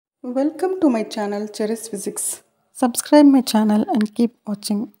Welcome to my channel Cherish Physics. Subscribe my channel and keep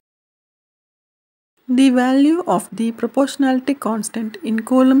watching. The value of the proportionality constant in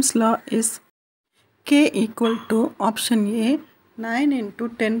Coulomb's law is K equal to option A 9 into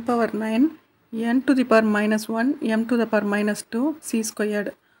 10 power 9 n to the power minus 1 m to the power minus 2 c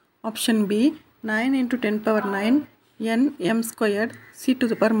squared. Option B 9 into 10 power 9 n m squared c to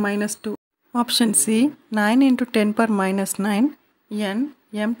the power minus 2. Option C 9 into 10 power minus 9 n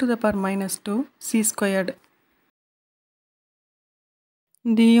m to the power minus 2 c squared.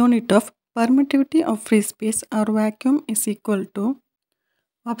 The unit of permittivity of free space or vacuum is equal to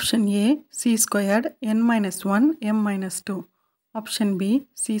option A c squared n minus 1 m minus 2. Option B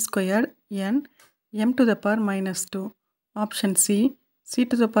c squared n m to the power minus 2. Option C c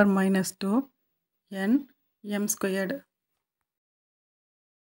to the power minus 2 n m squared.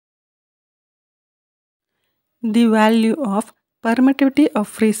 The value of permittivity of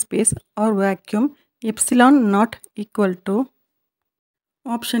free space or vacuum epsilon naught equal to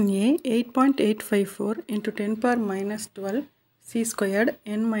option A 8.854 into 10 power minus 12 c squared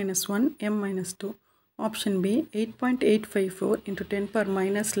n minus 1 m minus 2. Option B 8.854 into 10 power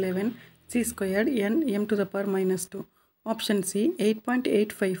minus 11 c squared n m to the power minus 2. Option C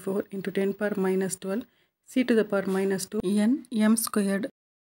 8.854 into 10 power minus 12 c to the power minus 2 n m squared.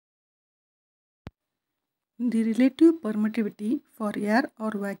 The relative permittivity for air or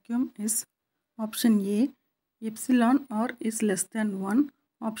vacuum is option A epsilon r is less than 1,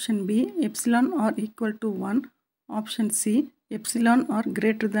 option B epsilon r equal to 1, option C epsilon r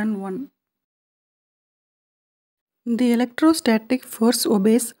greater than 1. The electrostatic force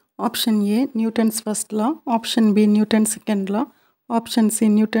obeys option A Newton's first law, option B Newton's second law, option C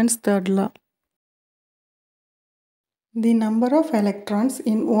Newton's third law. The number of electrons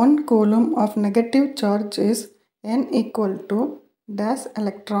in 1 coulomb of negative charge is n equal to dash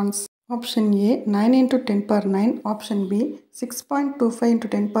electrons. Option A 9 into 10 power 9, option B 6.25 into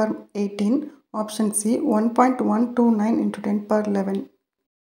 10 power 18, option C 1.129 into 10 power 11.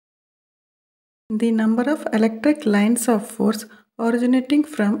 The number of electric lines of force originating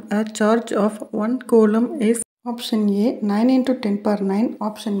from a charge of 1 coulomb is option A 9 into 10 power 9,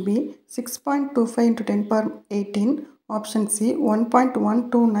 option B 6.25 into 10 power 18, option C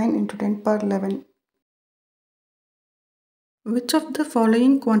 1.129 into 10 power 11. Which of the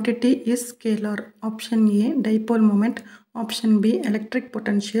following quantity is scalar? Option A dipole moment, option B electric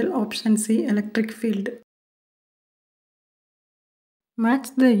potential, option C electric field. Match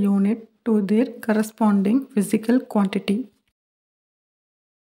the unit to their corresponding physical quantity.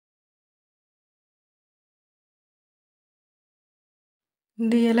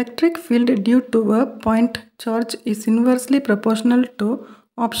 The electric field due to a point charge is inversely proportional to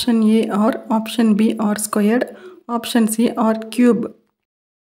option A r, option B r squared, option C r cube.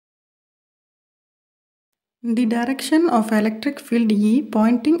 The direction of electric field E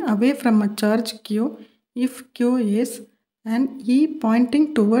pointing away from a charge Q if Q is and E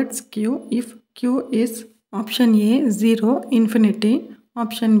pointing towards Q if Q is option A 0 infinity,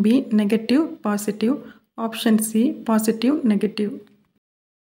 option B negative positive, option C positive negative.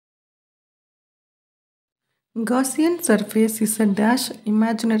 Gaussian surface is a dash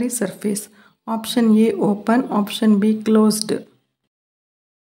imaginary surface. Option A open, option B closed.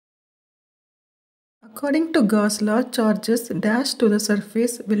 According to Gauss law, charges dashed to the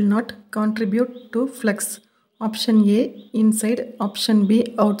surface will not contribute to flux. Option A inside, option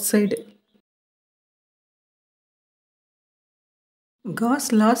B outside.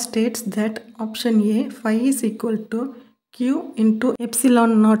 Gauss law states that option A phi is equal to Q into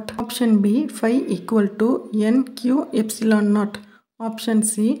epsilon naught. Option B phi equal to NQ epsilon naught. Option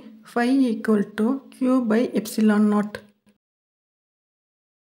C phi equal to Q by epsilon naught.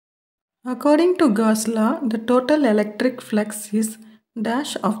 According to Gauss law, the total electric flux is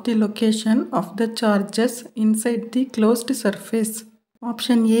dash of the location of the charges inside the closed surface.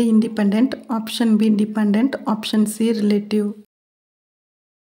 Option A independent, option B dependent, option C relative.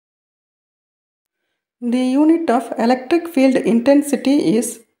 The unit of electric field intensity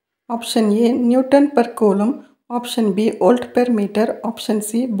is option A Newton per coulomb, option B volt per meter, option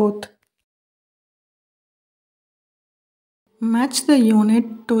C both. Match the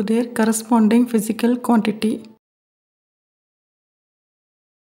unit to their corresponding physical quantity.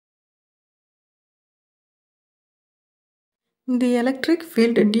 The electric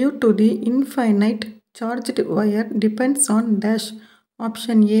field due to the infinite charged wire depends on dash.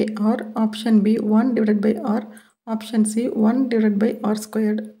 Option A r, option B 1 divided by r, option C 1 divided by r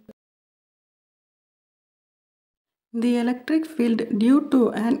squared. The electric field due to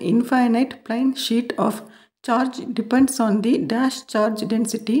an infinite plain sheet of Charge depends on the dash charge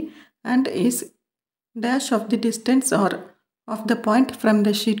density and is dash of the distance or of the point from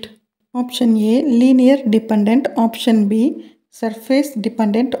the sheet. Option A, linear dependent. Option B, surface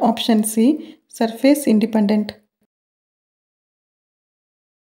dependent. Option C, surface independent.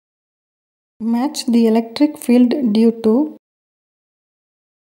 Match the electric field due to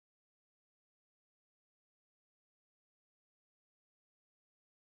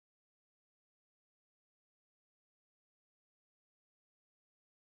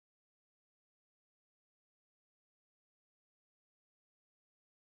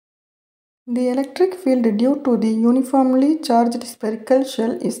the electric field due to the uniformly charged spherical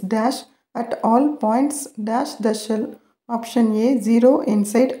shell is dash at all points dash the shell. Option A, 0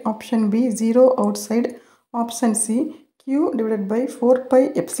 inside. Option B, 0 outside. Option C, Q divided by 4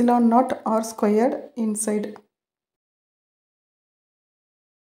 pi epsilon naught r squared inside.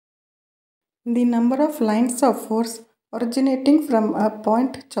 The number of lines of force originating from a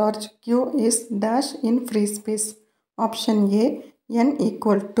point charge Q is dash in free space. Option A, n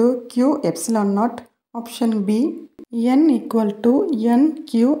equal to Q epsilon naught. Option B, n equal to n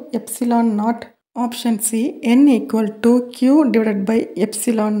Q epsilon naught. Option C, n equal to Q divided by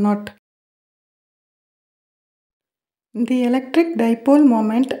epsilon naught. The electric dipole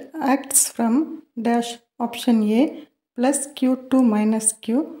moment acts from dash. Option A, plus Q2 minus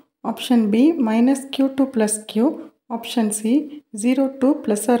Q. Option B, minus Q2 plus Q. Option C, 0 to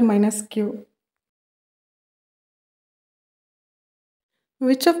plus or minus Q.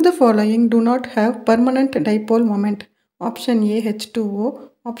 Which of the following do not have permanent dipole moment? Option A, H2O.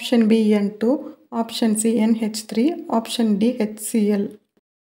 Option B, N2. Option C, NH3. Option D, HCl.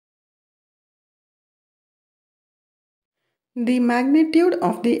 The magnitude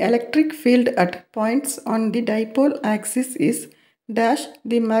of the electric field at points on the dipole axis is dash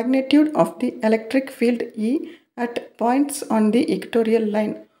the magnitude of the electric field E at points on the equatorial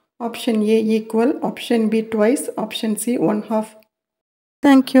line. Option A equal, option B twice, option C 1/2.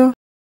 Thank you.